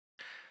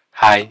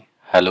Hi,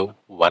 hello,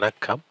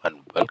 vanakkam, and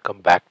welcome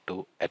back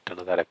to yet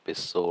another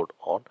episode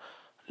on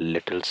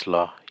Little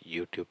Slaw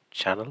YouTube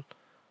channel.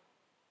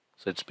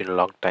 So it's been a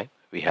long time.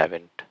 We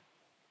haven't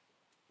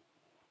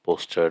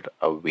posted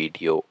a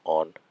video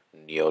on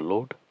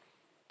Neoload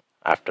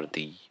after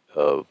the.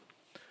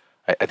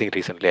 I think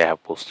recently I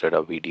have posted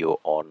a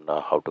video on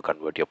how to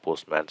convert your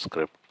Postman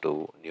script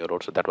to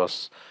Neoload. So that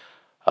was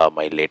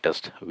my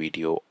latest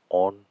video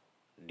on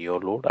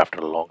Neoload after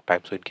a long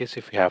time. So in case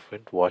if you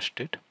haven't watched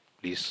it,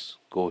 please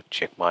go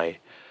check my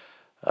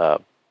uh,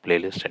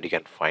 playlist and you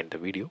can find the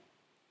video.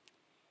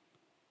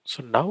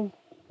 So now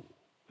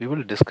we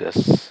will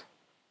discuss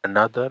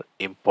another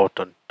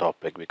important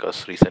topic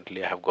because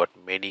recently I have got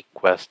many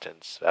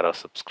questions where our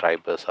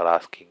subscribers are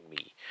asking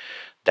me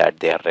that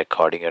they are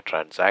recording a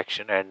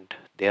transaction and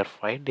they are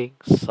finding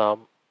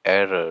some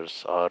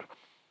errors, or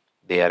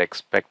they are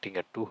expecting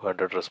a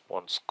 200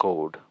 response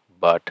code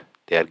but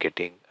they are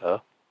getting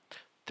a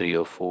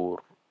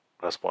 304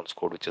 response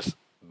code, which is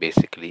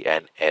basically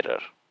an error.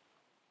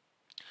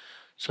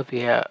 So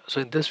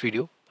in this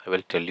video, I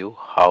will tell you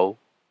how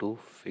to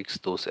fix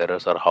those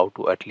errors, or how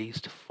to at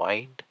least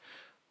find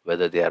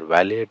whether they are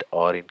valid,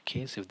 or in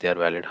case if they are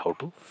valid, how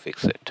to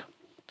fix it.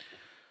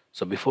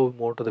 So before we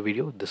move to the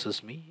video, this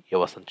is me,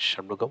 Yavasan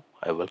Shanmugam.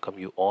 I welcome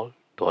you all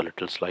to our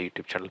Little Sly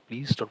YouTube channel.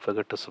 Please don't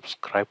forget to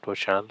subscribe to our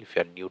channel if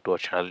you are new to our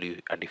channel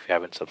and if you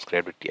haven't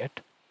subscribed it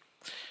yet.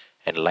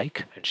 And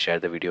like and share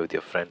the video with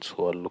your friends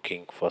who are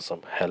looking for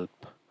some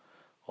help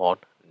on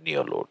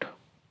Neoload.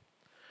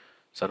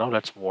 So now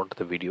let's move on to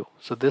the video.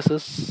 So this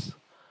is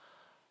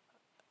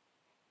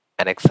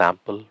an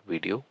example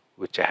video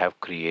which I have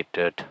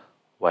created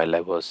while I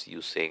was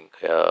using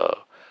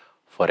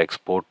for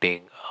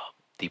exporting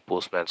the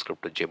Postman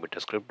script to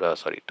JMeter script,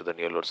 to the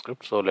Neoload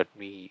script. So let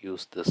me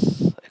use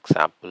this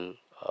example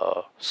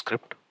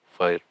script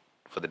for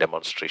the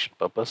demonstration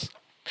purpose.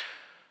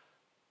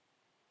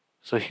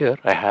 So here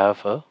I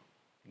have a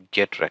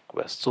get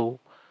request. So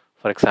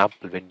for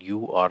example, when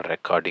you are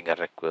recording a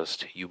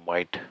request, you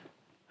might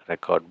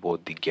record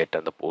both the get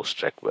and the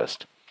post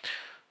request.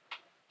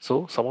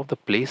 So some of the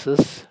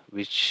places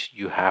which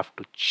you have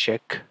to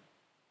check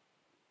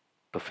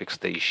to fix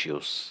the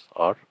issues,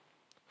 or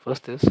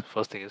first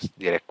thing is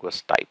the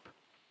request type.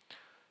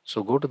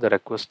 So go to the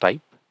request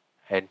type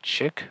and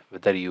check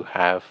whether you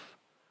have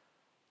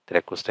the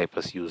request type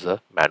as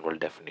user manual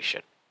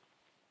definition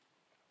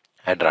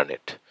and run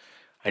it.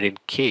 And in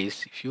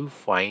case if you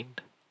find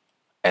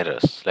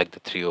errors like the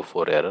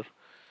 304 error,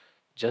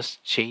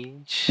 just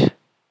change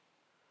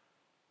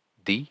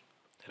the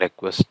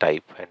request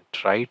type and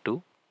try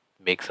to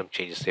make some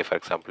changes. Say for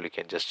example, you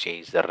can just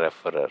change the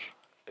referrer.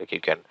 Like you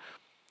can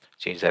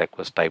change the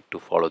request type to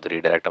follow the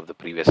redirect of the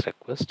previous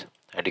request,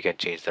 and you can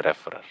change the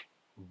referrer.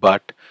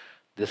 But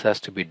this has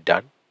to be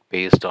done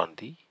based on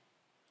the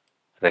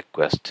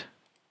request,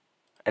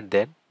 and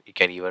then you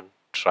can even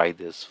try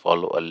this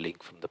follow a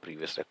link from the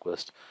previous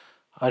request,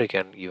 or you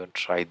can even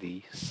try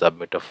the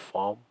submit a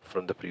form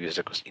from the previous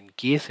request. In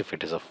case if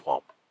it is a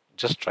form,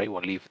 just try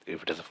only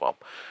if it is a form.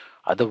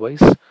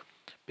 Otherwise,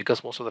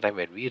 because most of the time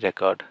when we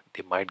record,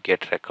 they might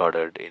get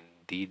recorded in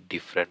the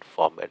different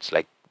formats,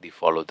 like the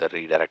follow the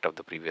redirect of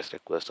the previous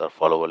request, or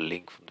follow a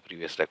link from the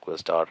previous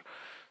request, or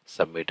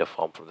submit a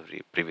form from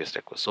the previous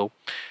request. So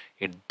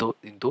in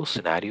those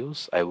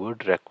scenarios, I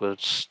would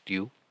request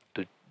you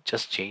to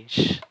just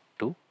change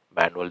to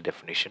manual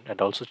definition, and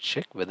also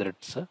check whether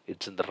it's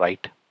in the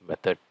right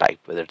method type,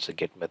 whether it's a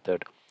get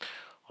method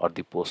or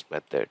the post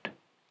method,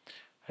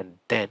 and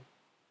then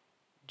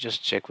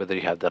just check whether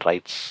you have the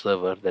right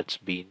server that's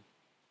been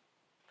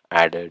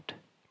added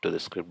to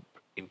the script.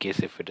 In case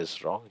if it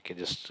is wrong, you can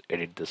just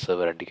edit the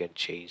server and you can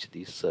change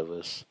these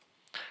servers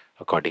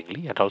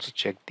accordingly, and also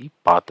check the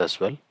path as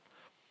well.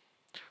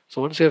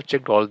 So once you have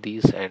checked all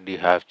these and you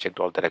have checked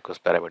all the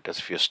request parameters,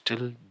 if you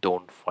still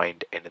don't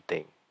find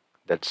anything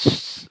that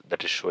is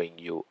showing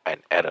you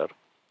an error,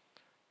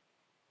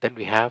 then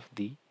we have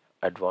the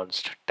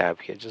advanced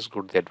tab here. Just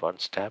go to the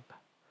advanced tab,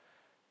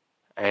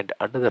 and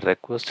under the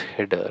request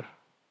header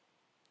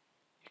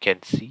you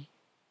can see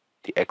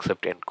the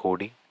accept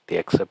encoding,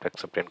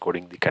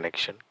 the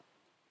connection,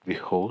 the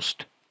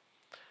host,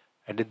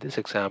 and in this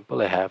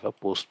example I have a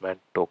postman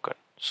token.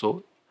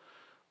 So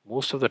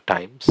most of the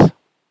times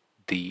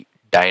the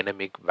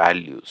dynamic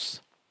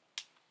values,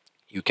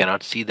 you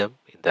cannot see them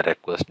in the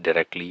request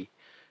directly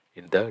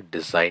in the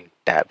design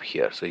tab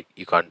here, so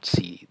you can't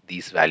see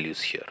these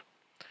values here.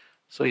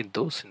 So in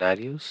those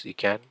scenarios you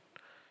can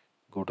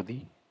go to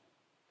the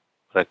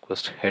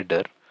request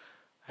header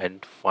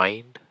and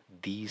find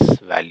these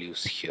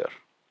values here.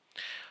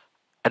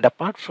 And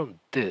apart from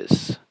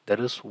this, there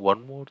is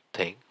one more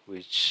thing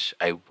which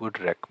I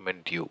would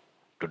recommend you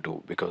to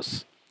do,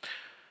 because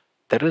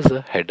there is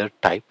a header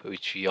type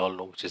which we all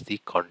know, which is the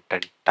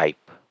content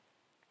type,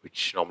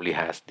 which normally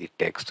has the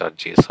text or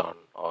JSON,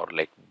 or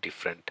like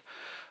different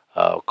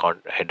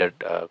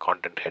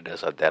content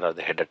headers are there, or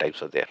the header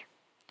types are there.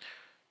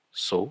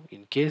 So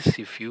in case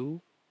if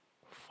you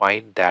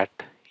find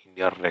that in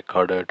your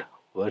recorded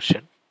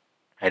version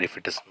and if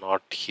it is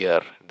not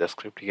here in the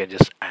script, you can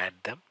just add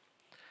them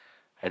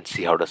and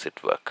see how does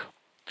it work.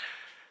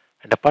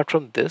 And apart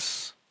from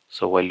this,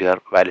 so while you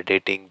are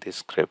validating this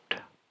script,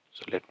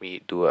 so let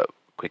me do a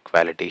quick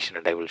validation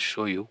and I will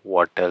show you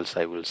what else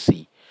I will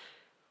see.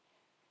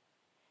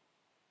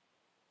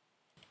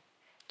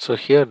 So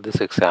here in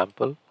this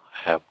example,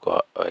 I have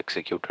got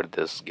executed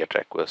this get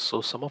request.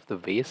 So some of the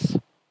ways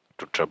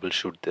to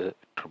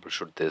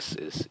troubleshoot this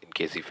is, in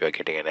case if you are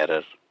getting an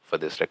error for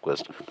this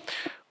request,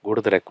 go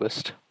to the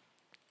request,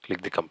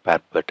 click the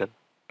compare button,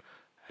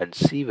 and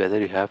see whether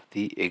you have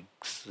the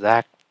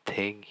exact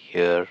thing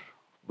here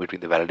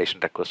between the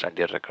validation request and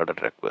your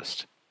recorded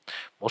request.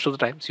 Most of the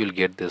times you'll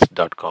get this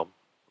 .com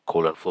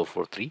colon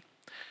 443.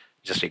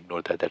 Just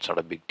ignore that, that's not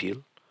a big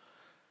deal.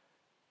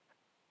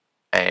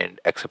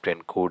 And accept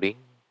encoding,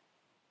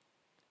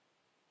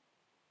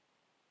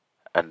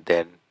 and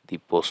then the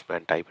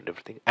postman type and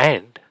everything.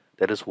 And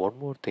there is one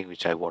more thing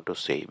which I want to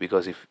say,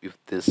 because if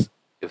this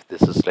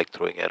is like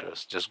throwing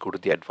errors, just go to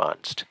the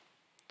advanced,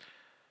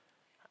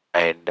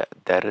 and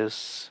there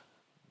is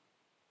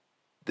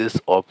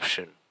this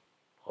option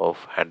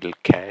of handle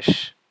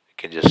cache. You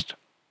can just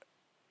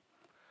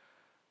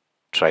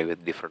try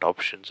with different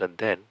options, and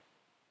then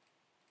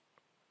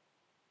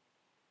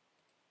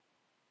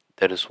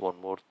there is one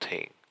more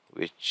thing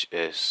which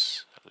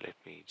is, let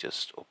me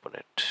just open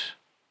it.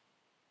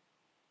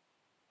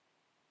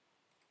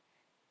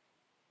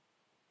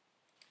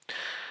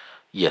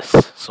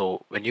 Yes,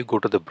 so when you go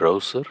to the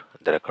browser,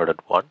 the recorded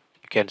one,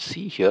 you can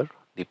see here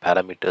the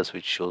parameters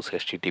which shows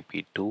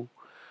HTTP2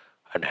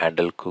 and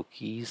handle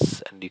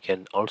cookies, and you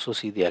can also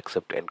see the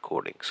accept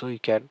encoding. So you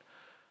can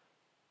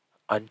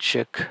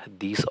uncheck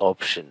these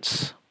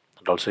options,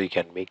 and also you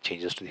can make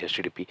changes to the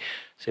HTTP.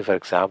 Say for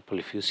example,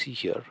 if you see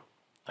here,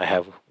 I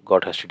have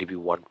got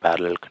HTTP1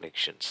 parallel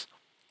connections,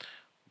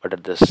 but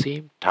at the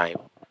same time,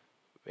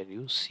 when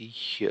you see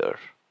here,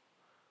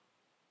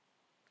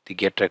 the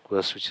get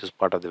request, which is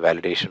part of the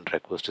validation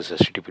request, is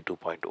HTTP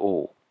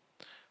 2.0,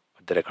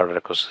 but the recorded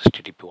request is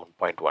HTTP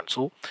 1.1.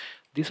 So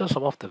these are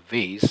some of the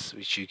ways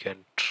which you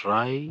can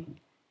try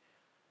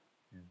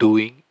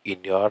doing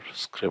in your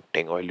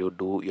scripting while you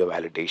do your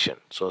validation.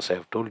 So as I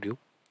have told you,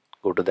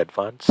 go to the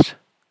advanced,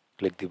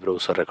 click the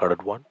browser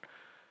recorded one,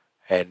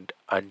 and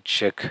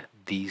uncheck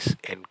these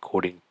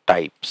encoding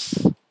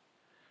types,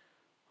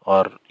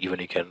 or even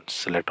you can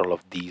select all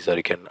of these, or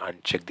you can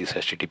uncheck this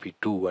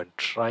HTTP2 and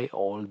try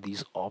all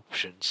these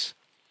options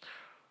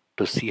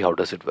to see how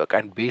does it work.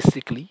 And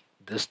basically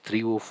this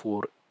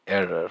 304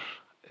 error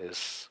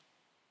is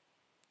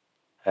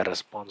a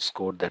response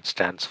code that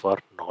stands for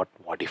not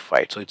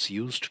modified. So it's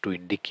used to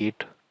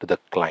indicate to the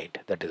client,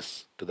 that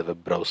is to the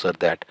web browser,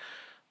 that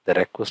the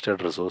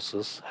requested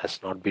resources has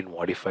not been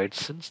modified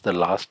since the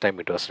last time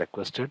it was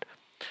requested,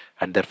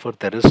 and therefore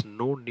there is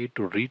no need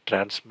to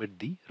retransmit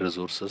the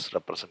resources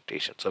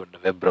representation. So when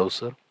a web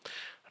browser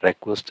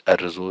requests a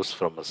resource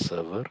from a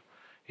server,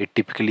 it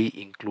typically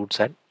includes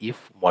an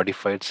if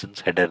modified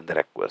since header in the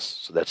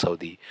request. So that's how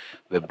the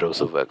web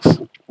browser works,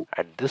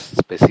 and this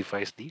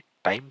specifies the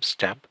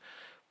timestamp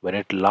when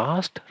it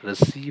last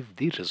received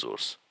the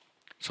resource.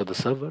 So the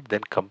server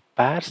then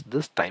compares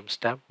this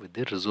timestamp with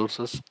the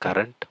resource's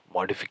current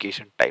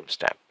modification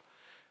timestamp.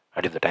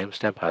 And if the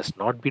timestamp has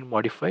not been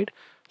modified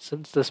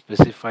since the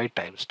specified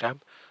timestamp,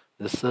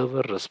 the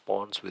server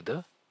responds with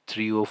a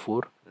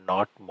 304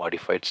 not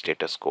modified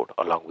status code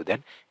along with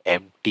an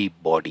empty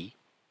body,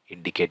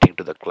 indicating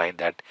to the client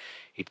that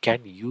it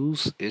can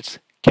use its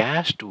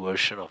cached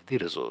version of the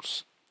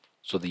resource.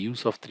 So the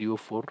use of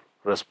 304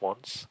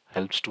 response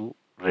helps to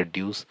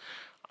reduce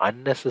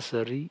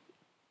unnecessary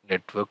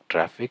network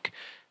traffic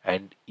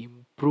and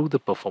improve the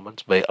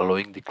performance by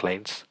allowing the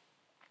clients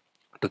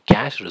to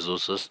cache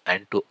resources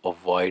and to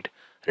avoid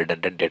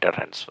redundant data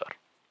transfer.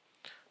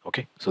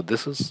 Okay, so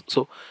this is,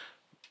 so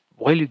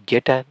while you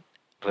get an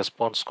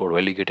response code,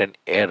 while you get an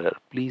error,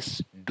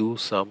 please do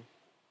some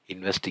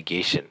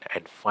investigation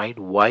and find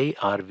why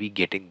are we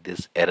getting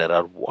this error,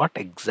 or what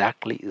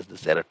exactly is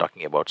this error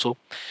talking about. So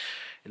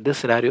in this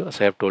scenario, as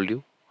I have told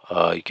you,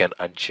 you can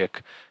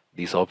uncheck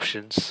these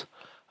options.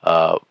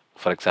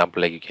 For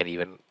example, like you can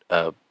even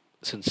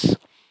since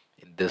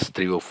in this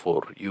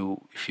 304,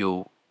 if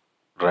you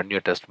run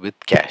your test with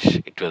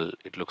cache,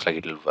 it looks like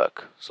it will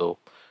work. So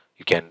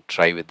you can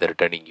try with the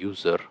returning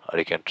user, or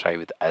you can try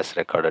with as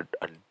recorded,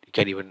 and you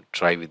can even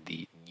try with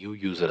the new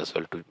user as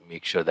well to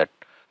make sure that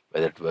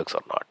whether it works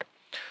or not.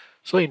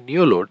 So in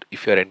new load,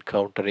 if you are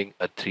encountering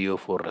a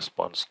 304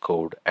 response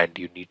code and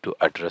you need to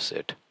address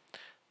it,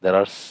 there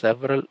are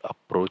several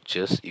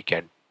approaches you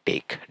can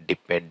take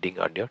depending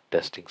on your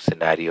testing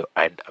scenario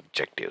and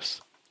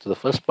objectives. So the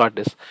first part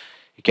is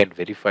you can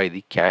verify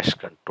the cache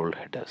control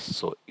headers.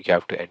 So you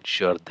have to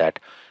ensure that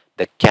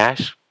the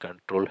cache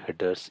control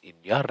headers in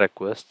your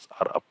requests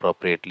are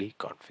appropriately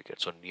configured.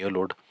 So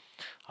neoload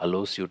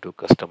allows you to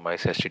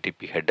customize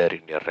HTTP header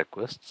in your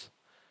requests.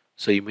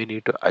 So you may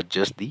need to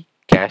adjust the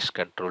cache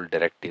control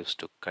directives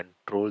to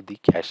control the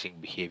caching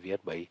behavior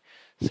by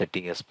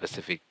setting a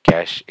specific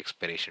cache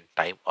expiration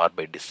time, or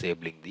by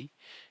disabling the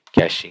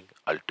caching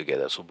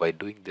altogether. So by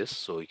doing this,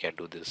 so you can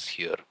do this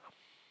here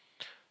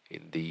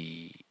in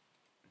the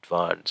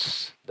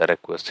advanced the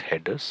request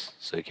headers.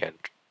 So you can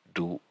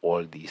do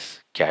all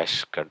these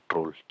cache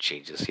control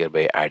changes here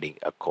by adding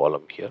a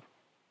column here.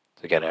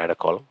 So you can add a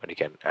column and you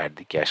can add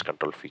the cache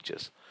control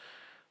features.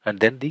 And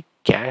then the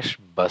cache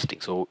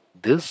busting. So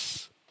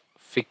this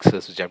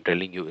fixes, which I'm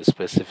telling you, is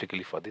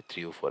specifically for the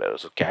 304 error.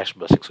 So cache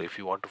busting. So if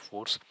you want to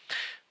force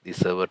the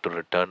server to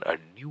return a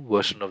new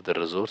version of the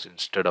resource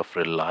instead of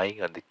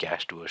relying on the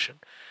cached version,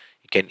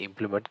 you can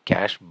implement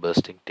cache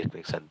bursting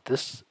techniques, and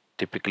this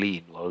typically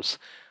involves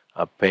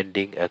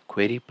appending a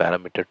query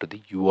parameter to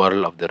the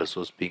URL of the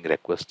resource being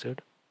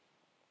requested,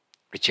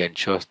 which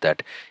ensures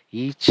that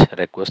each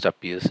request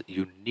appears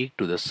unique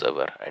to the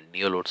server. And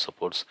Neoload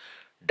supports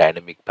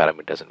dynamic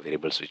parameters and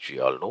variables, which we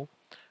all know,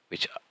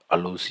 which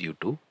allows you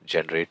to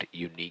generate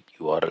unique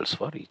URLs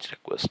for each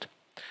request.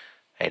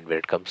 And when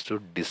it comes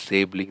to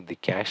disabling the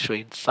cache, so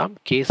in some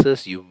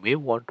cases you may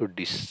want to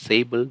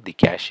disable the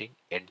caching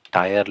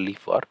entirely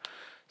for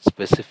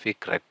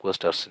specific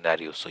request or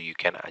scenario. So you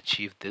can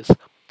achieve this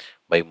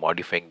by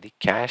modifying the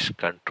cache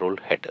control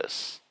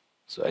headers.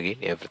 So again,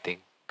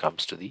 everything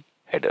comes to the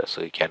header.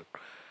 So you can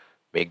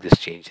make this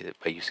change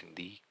by using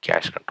the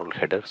cache control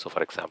header. So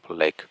for example,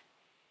 like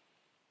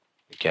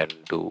you can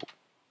do,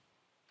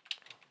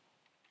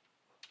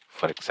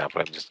 for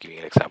example, I'm just giving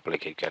an example,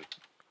 like you can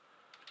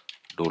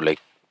do like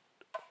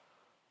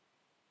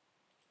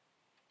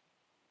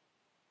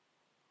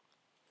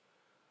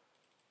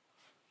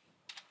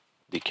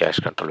the cache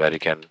control where you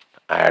can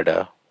add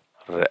a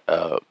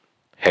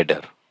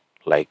header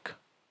like,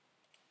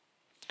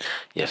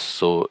 yes,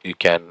 so you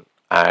can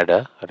add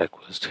a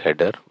request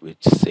header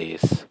which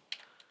says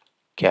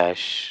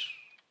cache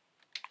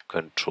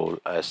control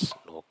as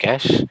no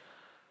cache,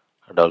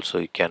 and also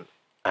you can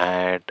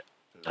add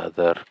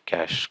another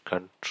cache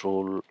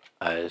control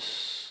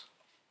as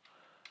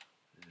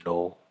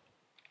no,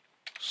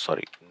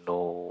 sorry,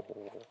 no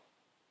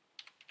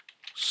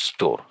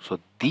store. So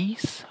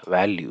these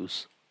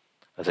values,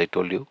 as I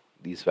told you,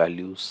 these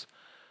values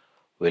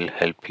will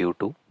help you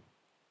to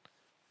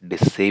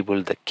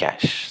disable the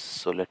cache.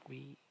 So let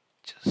me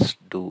just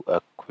do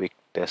a quick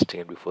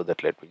testing, and before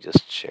that let me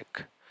just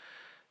check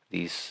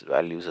these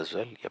values as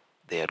well. Yep,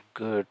 they are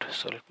good.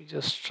 So let me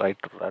just try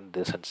to run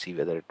this and see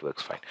whether it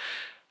works fine.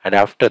 And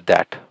after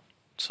that,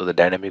 so the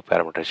dynamic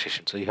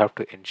parameterization, so you have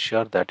to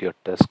ensure that your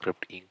test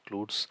script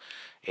includes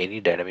any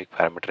dynamic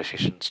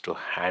parameterizations to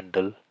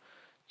handle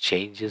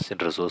changes in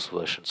resource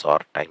versions or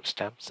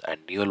timestamps.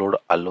 And Neoload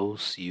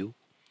allows you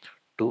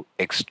to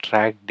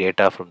extract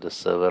data from the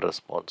server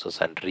responses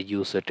and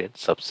reuse it in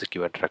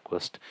subsequent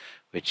requests,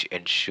 which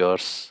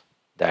ensures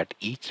that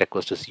each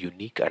request is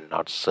unique and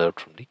not served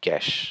from the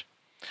cache.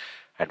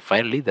 And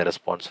finally, the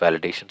response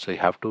validation. So you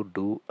have to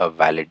do a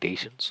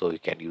validation. So you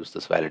can use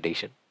this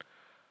validation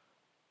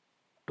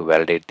to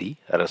validate the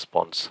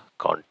response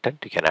content.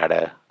 You can add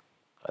a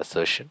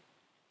assertion.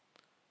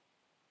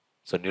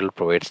 So Neoload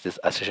provides this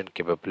assertion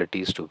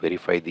capabilities to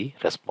verify the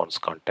response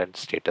content,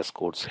 status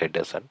codes,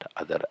 headers, and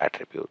other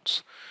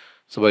attributes.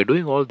 So by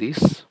doing all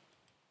these,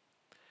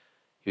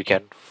 you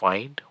can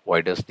find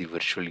why does the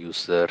virtual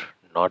user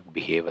not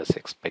behave as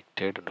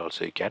expected, and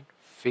also you can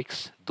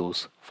fix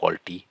those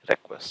faulty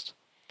requests.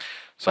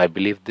 So I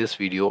believe this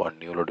video on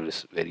Neoload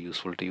is very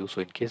useful to you.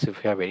 So in case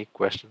if you have any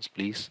questions,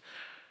 please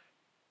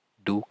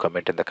do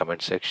comment in the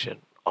comment section,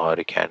 or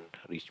you can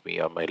reach me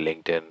on my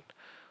LinkedIn,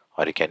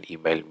 or you can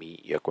email me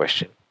your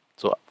question.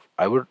 So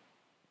I would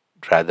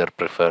rather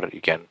prefer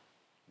you can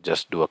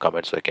just do a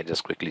comment so I can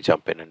just quickly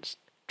jump in and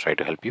try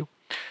to help you.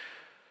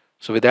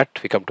 So with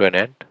that, we come to an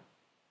end.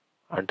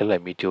 Until I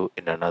meet you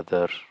in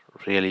another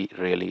really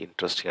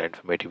interesting and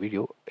informative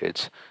video,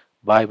 it's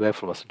bye bye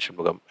from Asan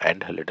Shanmugam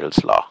and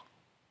Little's Law.